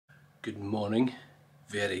Good morning,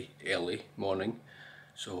 very early morning.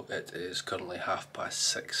 So it is currently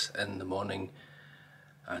 6:30 in the morning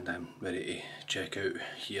and I'm ready to check out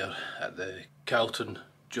here at the Carlton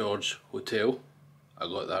George Hotel. I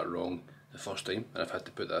got that wrong the first time and I've had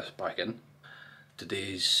to put this back in.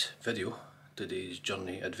 Today's video, today's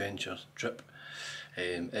journey adventure trip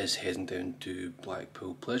is heading down to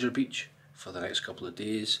Blackpool Pleasure Beach for the next couple of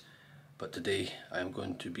days, but today I'm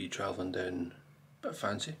going to be travelling down a bit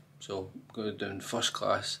fancy. So I'm going down first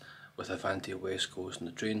class with Avanti West Coast on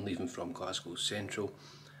the train, leaving from Glasgow Central,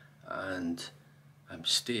 and I'm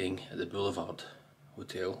staying at the Boulevard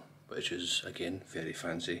Hotel, which is again very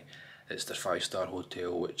fancy. It's the 5-star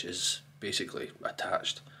hotel, which is basically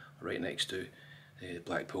attached right next to the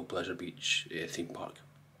Blackpool Pleasure Beach theme park.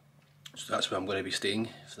 So that's where I'm going to be staying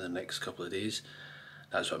for the next couple of days.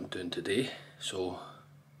 That's what I'm doing today. So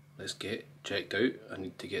let's get checked out. I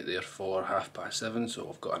need to get there for 7:30, so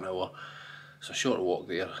I've got an hour. It's a short walk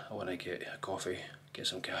there. I want to get a coffee, get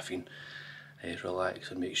some caffeine,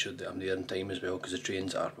 relax and make sure that I'm there in time as well, because the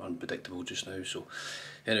trains are unpredictable just now. So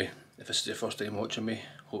anyway, if this is your first time watching me,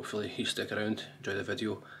 hopefully you stick around, enjoy the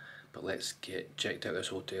video. But let's get checked out this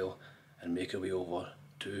hotel and make our way over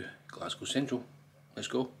to Glasgow Central. Let's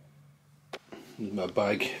go. My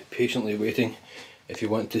bag patiently waiting. If you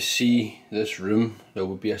want to see this room, there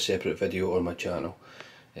will be a separate video on my channel,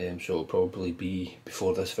 so it'll probably be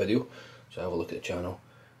before this video. So have a look at the channel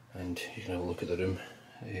and you can have a look at the room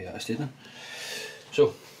I stayed in.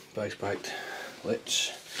 So bags packed,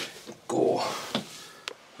 let's go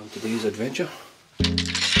on today's adventure.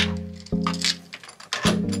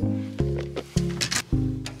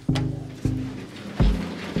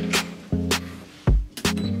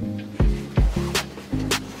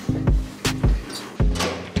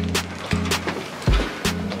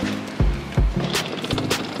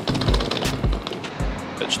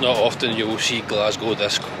 It's not often you will see Glasgow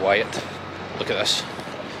this quiet. Look at this.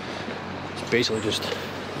 It's basically just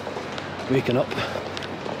waking up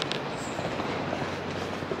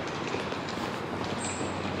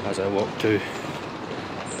as I walk to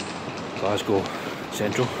Glasgow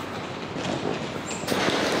Central.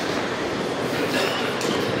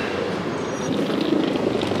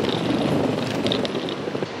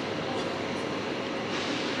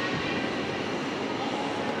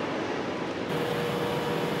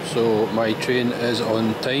 So my train is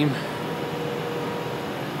on time,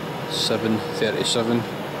 7:37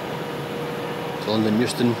 to London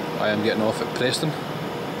Euston. I am getting off at Preston,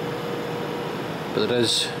 but there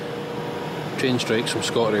is train strikes from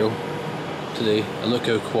ScotRail today, and look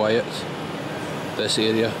how quiet this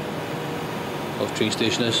area of train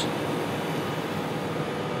station is.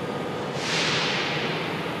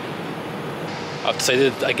 I've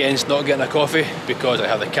decided against not getting a coffee because I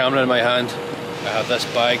have the camera in my hand. I have this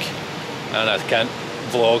bag and I can't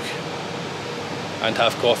vlog and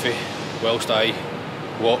have coffee whilst I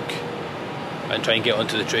walk and try and get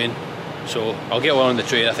onto the train. So I'll get one on the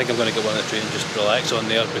train. I think I'm going to get one on the train and just relax on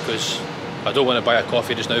there, because I don't want to buy a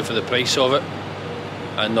coffee just now for the price of it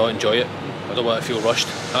and not enjoy it. I don't want to feel rushed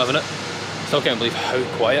having it. Still can't believe how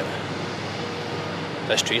quiet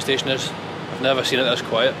this train station is. I've never seen it this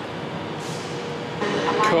quiet.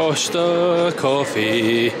 Costa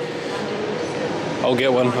Coffee. I'll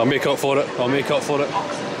get one, I'll make up for it, I'll make up for it.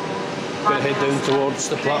 Gonna head down towards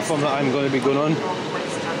the platform that I'm going to be going on.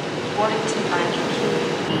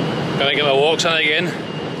 Gonna get my walks on again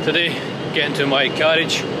today, get into my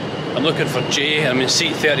carriage. I'm looking for J, I'm in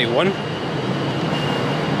seat 31.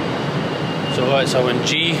 So that's I'm in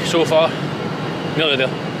G so far, nearly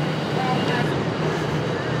there.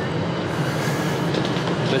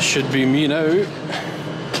 This should be me now.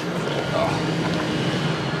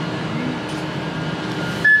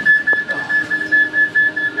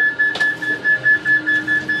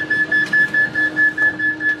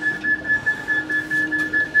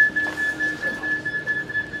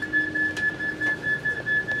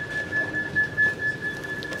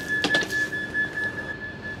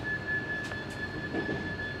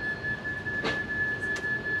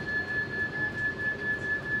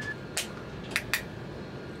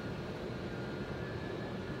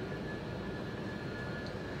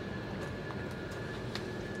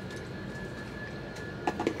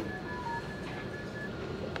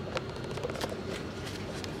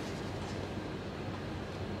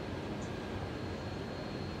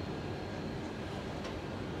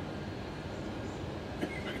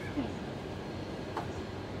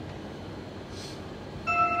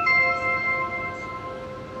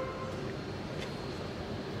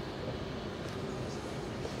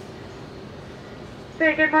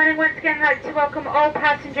 Very good morning. Once again, I'd like to welcome all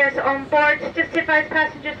passengers on board. Just to advise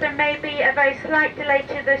passengers, there may be a very slight delay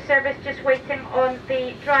to the service, just waiting on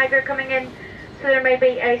the driver coming in. So there may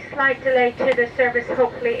be a slight delay to the service.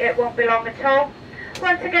 Hopefully it won't be long at all.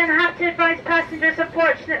 Once again, I have to advise passengers,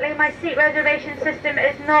 unfortunately my seat reservation system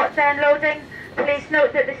is not downloading. Please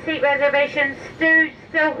note that the seat reservations do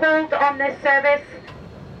still hold on this service.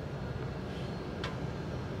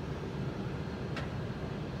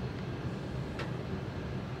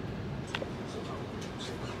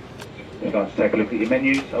 If you'd like to take a look at your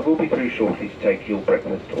menus, I will be through shortly to take your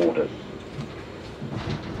breakfast orders.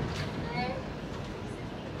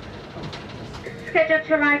 Scheduled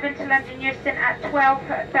to arrive into London Euston at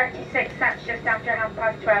 12:36, that's just after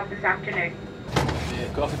 12:30 this afternoon.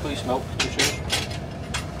 Coffee please, milk, 2 sugars.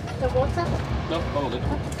 The water? No, all good.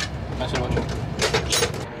 Thanks very much.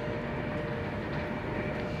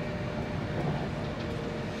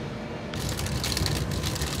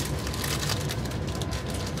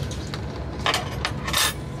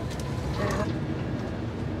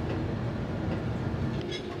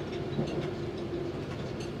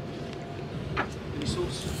 Any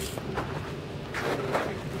sauce?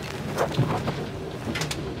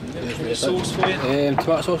 Any sauce for you?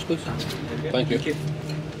 Tomato sauce please. Thank you.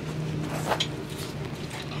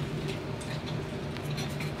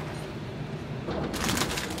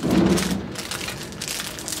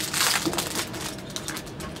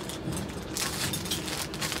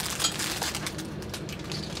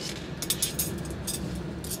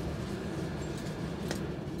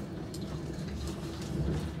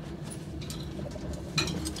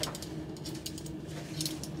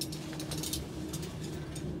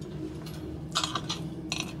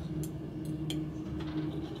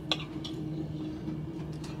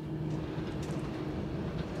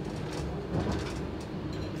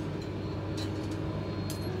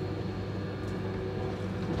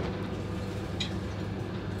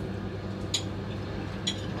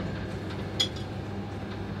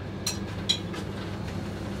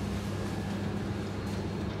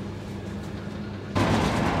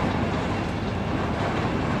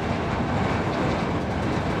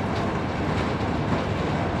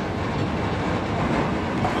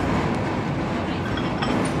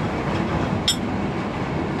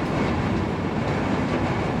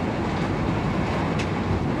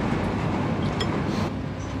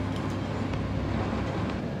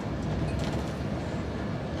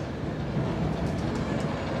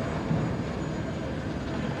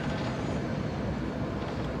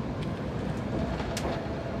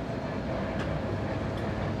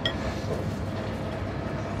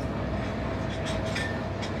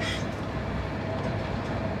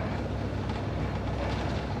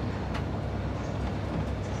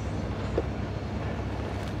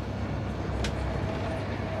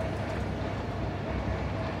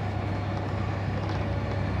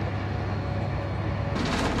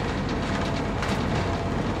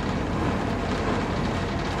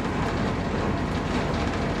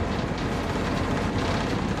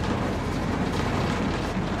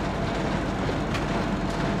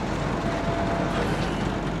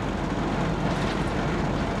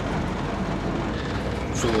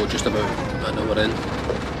 So just about an hour in,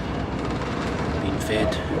 being fed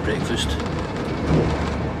breakfast,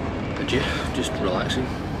 and yeah, just relaxing.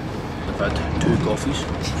 I've had 2 coffees,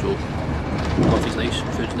 so coffee's nice,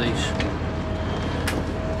 food's nice,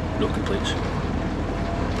 no complaints.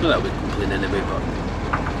 Not that I would complain anyway, but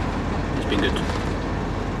it's been good.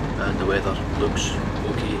 And the weather looks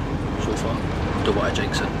okay so far. Don't want to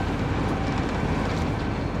jinx it.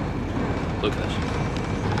 Look at this.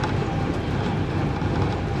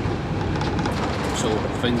 So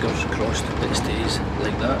fingers crossed it stays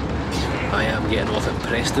like that. I am getting off at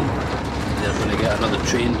Preston. They're going to get another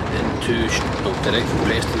train into, direct from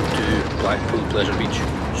Preston to Blackpool, Pleasure Beach.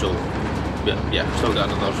 So yeah, still got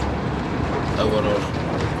another hour or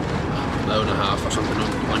an hour and a half or something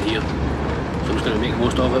on here. So I'm just going to make the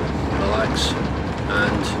most of it, relax,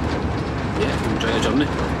 and yeah, enjoy the journey.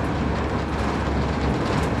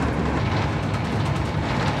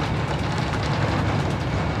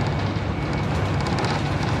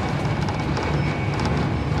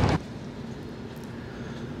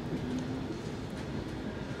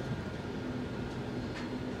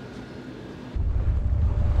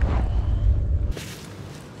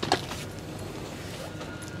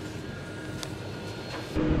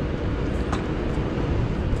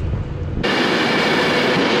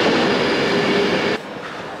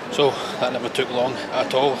 So that never took long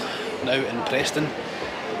at all. Now in Preston,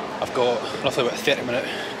 I've got roughly about a 30-minute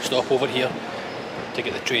stop over here to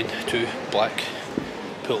get the train to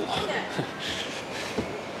Blackpool.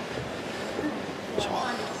 So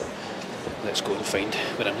let's go and find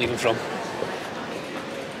where I'm leaving from.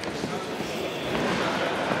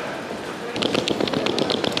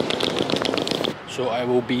 So I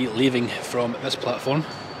will be leaving from this platform,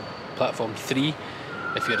 platform 3.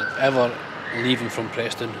 If you're ever leaving from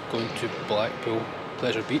Preston going to Blackpool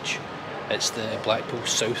Pleasure Beach, it's the Blackpool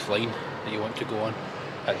South line that you want to go on.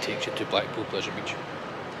 That takes you to Blackpool Pleasure Beach.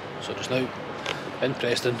 So just now in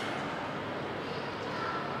Preston,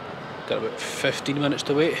 got about 15 minutes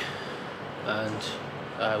to wait, and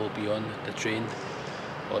I will be on the train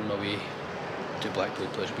on my way to Blackpool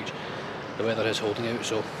Pleasure Beach. The weather is holding out,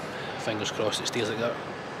 so fingers crossed it stays like that.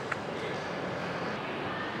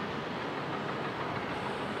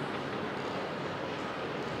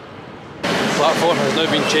 The platform has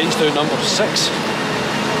now been changed to number 6,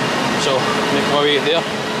 so make my way there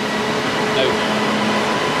now.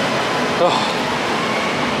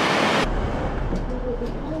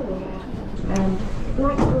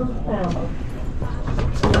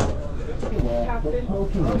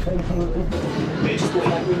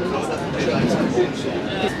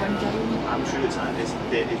 I'm sure it's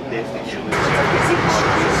definitely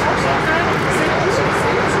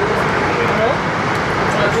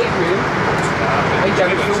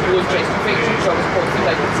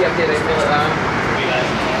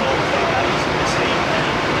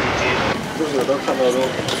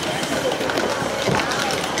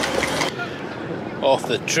Off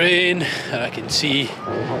the train, and I can see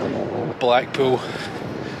Blackpool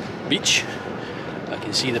Beach. I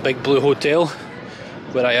can see the Big Blue Hotel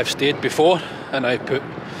where I have stayed before, and I put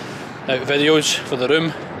out videos for the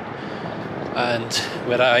room, and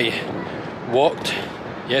where I walked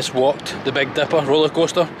the Big Dipper roller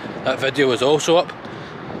coaster. That video is also up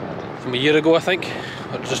from a year ago, I think,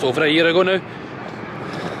 or just over a year ago now.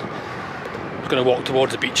 I'm going to walk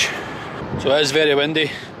towards the beach. So it is very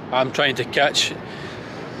windy. I'm trying to catch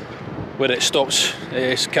where it stops,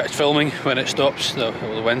 catch filming when it stops, the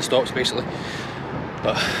wind stops basically.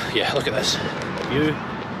 But yeah, look at this view.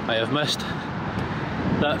 I have missed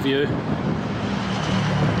that view,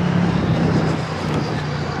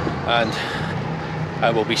 and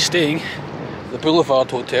I will be staying at the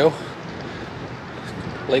Boulevard Hotel.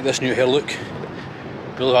 Like this new hair look.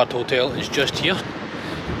 Boulevard Hotel is just here.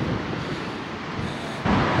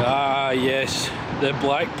 Ah yes, the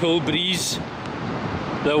Blackpool breeze,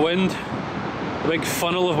 the wind, the big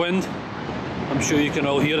funnel of wind. I'm sure you can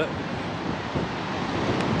all hear it.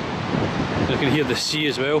 You can hear the sea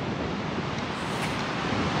as well.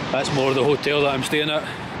 That's more of the hotel that I'm staying at.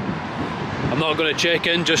 I'm not going to check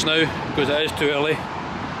in just now because it is too early,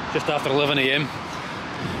 just after 11 AM.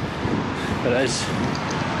 But it is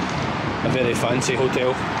a very fancy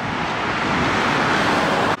hotel.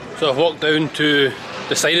 So I've walked down to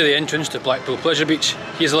the side of the entrance to Blackpool Pleasure Beach.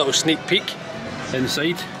 Here's a little sneak peek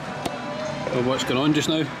inside of what's going on just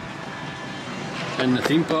now in the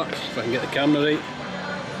theme park, if I can get the camera right.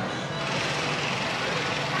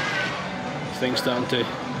 Things starting to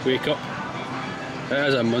wake up. It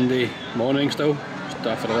is a Monday morning still, just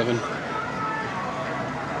after 11.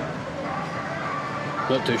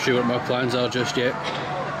 Not too sure what my plans are just yet.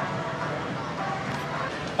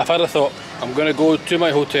 I've had a thought. I'm going to go to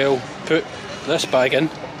my hotel, put this bag in,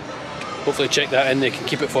 hopefully check that in. They can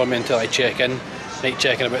keep it for me until I check in. Night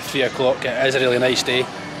check-in about 3 o'clock. It is a really nice day,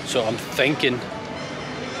 so I'm thinking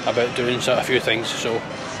about doing a few things. So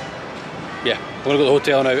yeah, I'm going to go to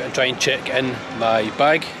the hotel now and try and check in my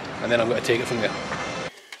bag, and then I'm going to take it from there.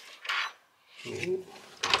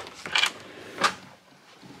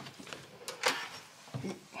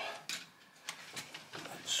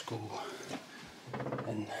 Let's go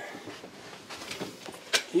in.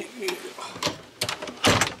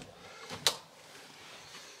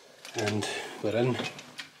 And we're in.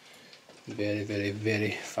 Very, very,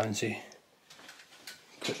 very fancy.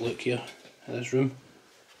 Quick look here at this room.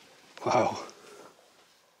 Wow.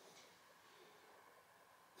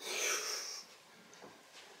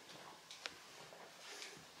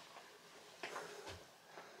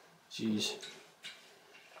 Jeez.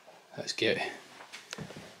 Let's get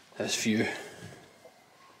this view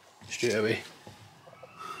straight away.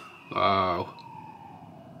 Wow.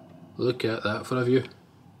 Look at that for a view.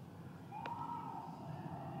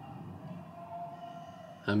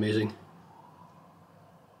 Amazing.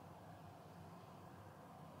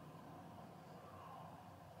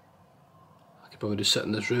 I could probably just sit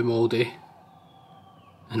in this room all day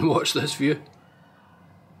and watch this view.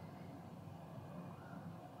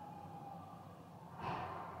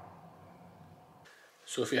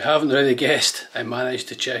 So if you haven't already guessed, I managed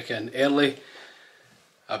to check in early.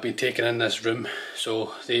 I've been taken in this room,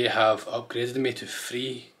 so they have upgraded me to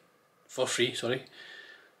for free,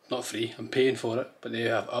 not free, I'm paying for it, but they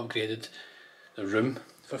have upgraded the room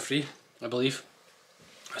for free, I believe.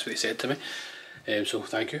 That's what they said to me. So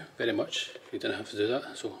thank you very much. You didn't have to do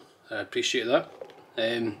that, so I appreciate that.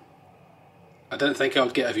 I didn't think I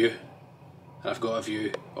would get a view, and I've got a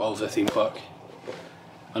view of the theme park.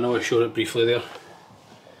 I know I showed it briefly there.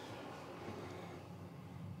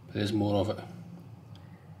 There's more of it.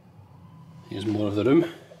 Here's more of the room.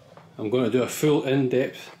 I'm going to do a full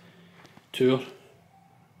in-depth tour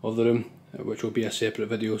of the room, which will be a separate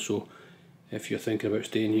video, so if you're thinking about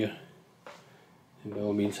staying here, then by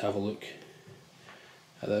all means have a look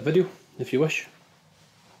at that video if you wish.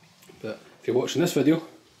 But if you're watching this video,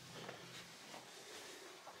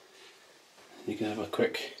 you can have a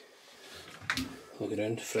quick look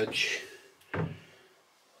around. Fridge,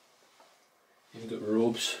 you've got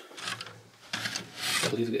robes, I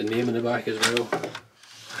believe you've got a name in the back as well.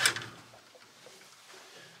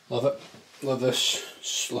 Love it, love this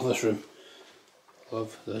room,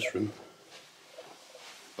 love this room.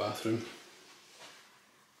 Bathroom,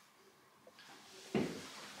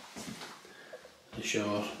 the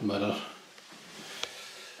shower, mirror,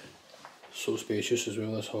 so spacious as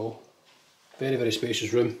well, this hall. Very, very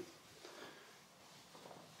spacious room.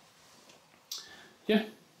 Yeah,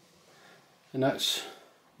 and that's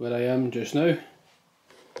where I am just now.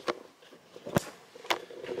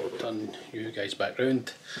 Turn you guys back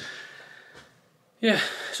round. Yeah,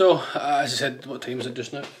 so as I said, what time is it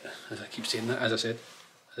just now? As I keep saying that, as I said,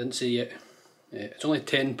 I didn't say yet. It's only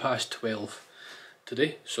 10 past 12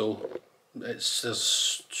 today, so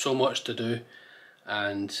there's so much to do,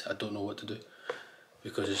 and I don't know what to do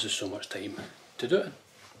because there's just so much time to do it.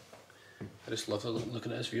 I just love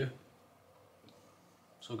looking at this view.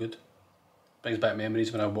 So good. Brings back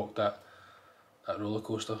memories when I walked that roller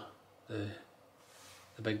coaster, the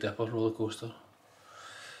Big Dipper roller coaster.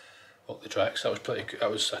 Walked the tracks. That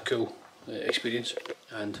was a cool experience.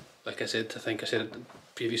 And like I said, I think I said it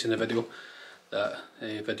previous in the video, that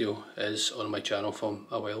video is on my channel from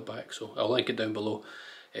a while back, so I'll link it down below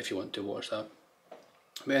if you want to watch that.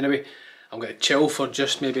 But anyway, I'm going to chill for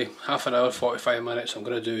just maybe half an hour, 45 minutes. I'm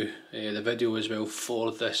going to do the video as well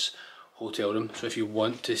for this hotel room, so if you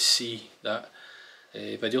want to see that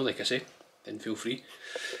video, like I say, then feel free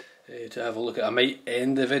to have a look at it. I might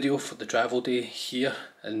end the video for the travel day here,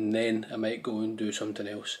 and then I might go and do something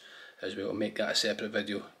else as well, and make that a separate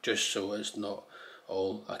video, just so it's not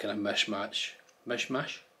all a kind of mishmash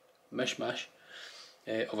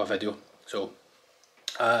of a video. So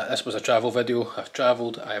this was a travel video. I've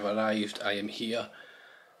travelled, I've arrived, I am here,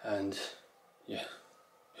 and yeah,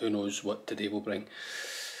 who knows what today will bring.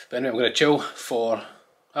 But anyway, I'm going to chill for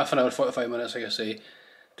half an hour, 45 minutes, like I say,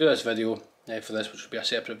 do this video for this, which will be a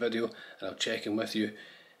separate video, and I'll check in with you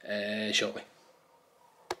shortly.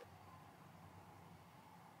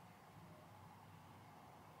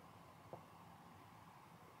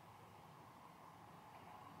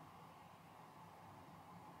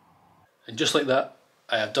 And just like that,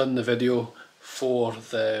 I have done the video for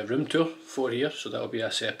the room tour for here, so that will be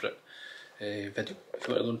a separate video. If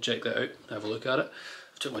you want to go and check that out, have a look at it.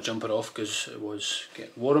 I took my jumper off because it was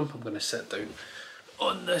getting warm. I'm going to sit down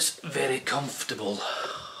on this very comfortable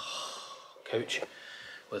couch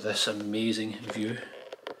with this amazing view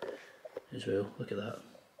as well. Look at that.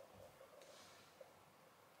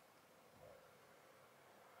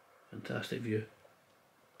 Fantastic view.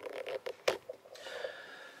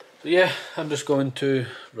 But yeah, I'm just going to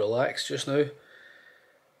relax just now.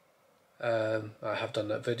 I have done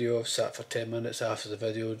that video. I've sat for 10 minutes after the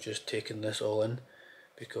video just taking this all in,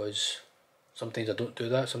 because sometimes I don't do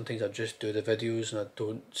that. Sometimes I just do the videos and I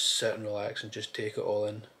don't sit and relax and just take it all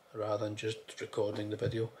in rather than just recording the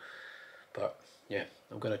video. But yeah,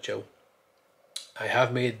 I'm going to chill. I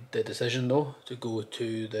have made the decision though to go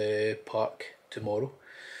to the park tomorrow.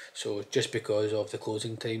 So just because of the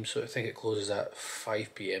closing time, so I think it closes at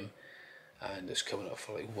 5 PM and it's coming up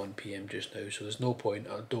for like 1 PM just now, so there's no point.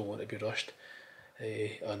 I don't want to be rushed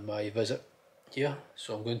on my visit here,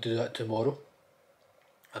 so I'm going to do that tomorrow.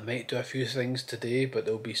 I might do a few things today, but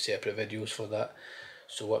there'll be separate videos for that.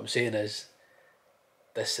 So what I'm saying is,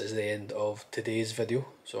 this is the end of today's video.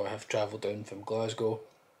 So I have travelled down from Glasgow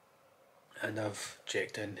and I've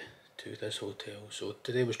checked in to this hotel. So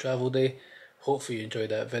today was travel day. Hopefully you enjoyed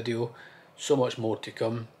that video. So much more to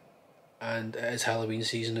come, and it is Halloween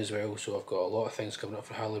season as well, so I've got a lot of things coming up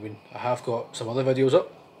for Halloween. I have got some other videos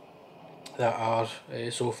up that are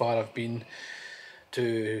so far I've been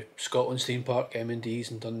to Scotland's theme park,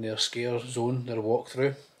 M&D's, and done their scare zone, their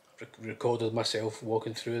walkthrough. Recorded myself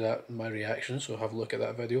walking through that and my reaction, so have a look at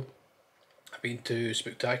that video. I've been to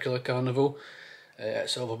Spectacular Carnival at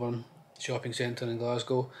Silverburn Shopping Centre in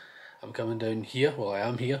Glasgow. I'm coming down here, well I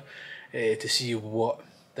am here, to see what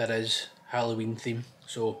there is Halloween theme.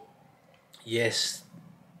 So yes,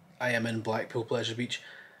 I am in Blackpool Pleasure Beach.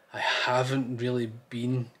 I haven't really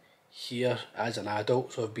been here as an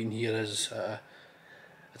adult, so I've been here as a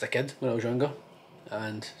kid when I was younger,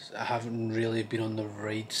 and I haven't really been on the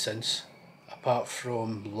ride since, apart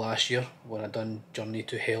from last year when I done Journey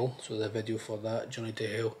to Hell, so the video for that, Journey to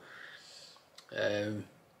Hell,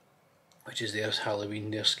 which is their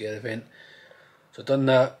Halloween, their scare event. So I done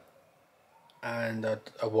that, and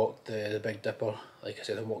I walked the Big Dipper, like I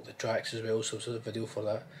said, I walked the tracks as well, so it's a video for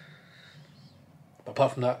that. But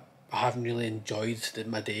apart from that, I haven't really enjoyed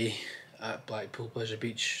my day at Blackpool Pleasure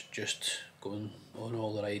Beach, just going on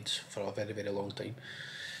all the rides for a very, very long time.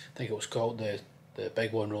 I think it was called, the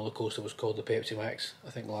big one roller coaster was called the Pepsi Max,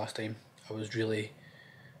 I think last time I was really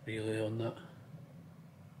on that.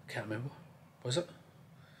 I can't remember, was it?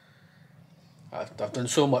 I've done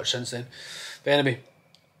so much since then. But anyway,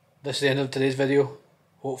 this is the end of today's video.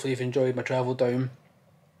 Hopefully you've enjoyed my travel down.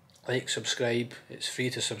 Like, subscribe, it's free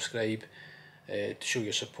to subscribe, to show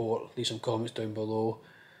your support. Leave some comments down below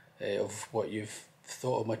of what you've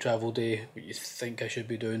thought of my travel day, what you think I should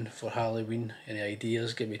be doing for Halloween, any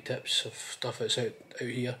ideas, give me tips of stuff that's out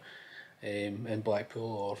here in Blackpool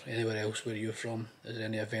or anywhere else where you're from. Is there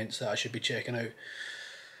any events that I should be checking out?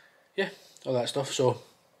 Yeah, all that stuff. So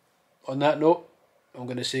on that note, I'm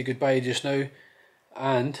going to say goodbye just now,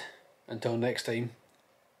 and until next time,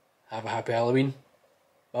 have a happy Halloween.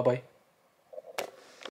 Bye bye.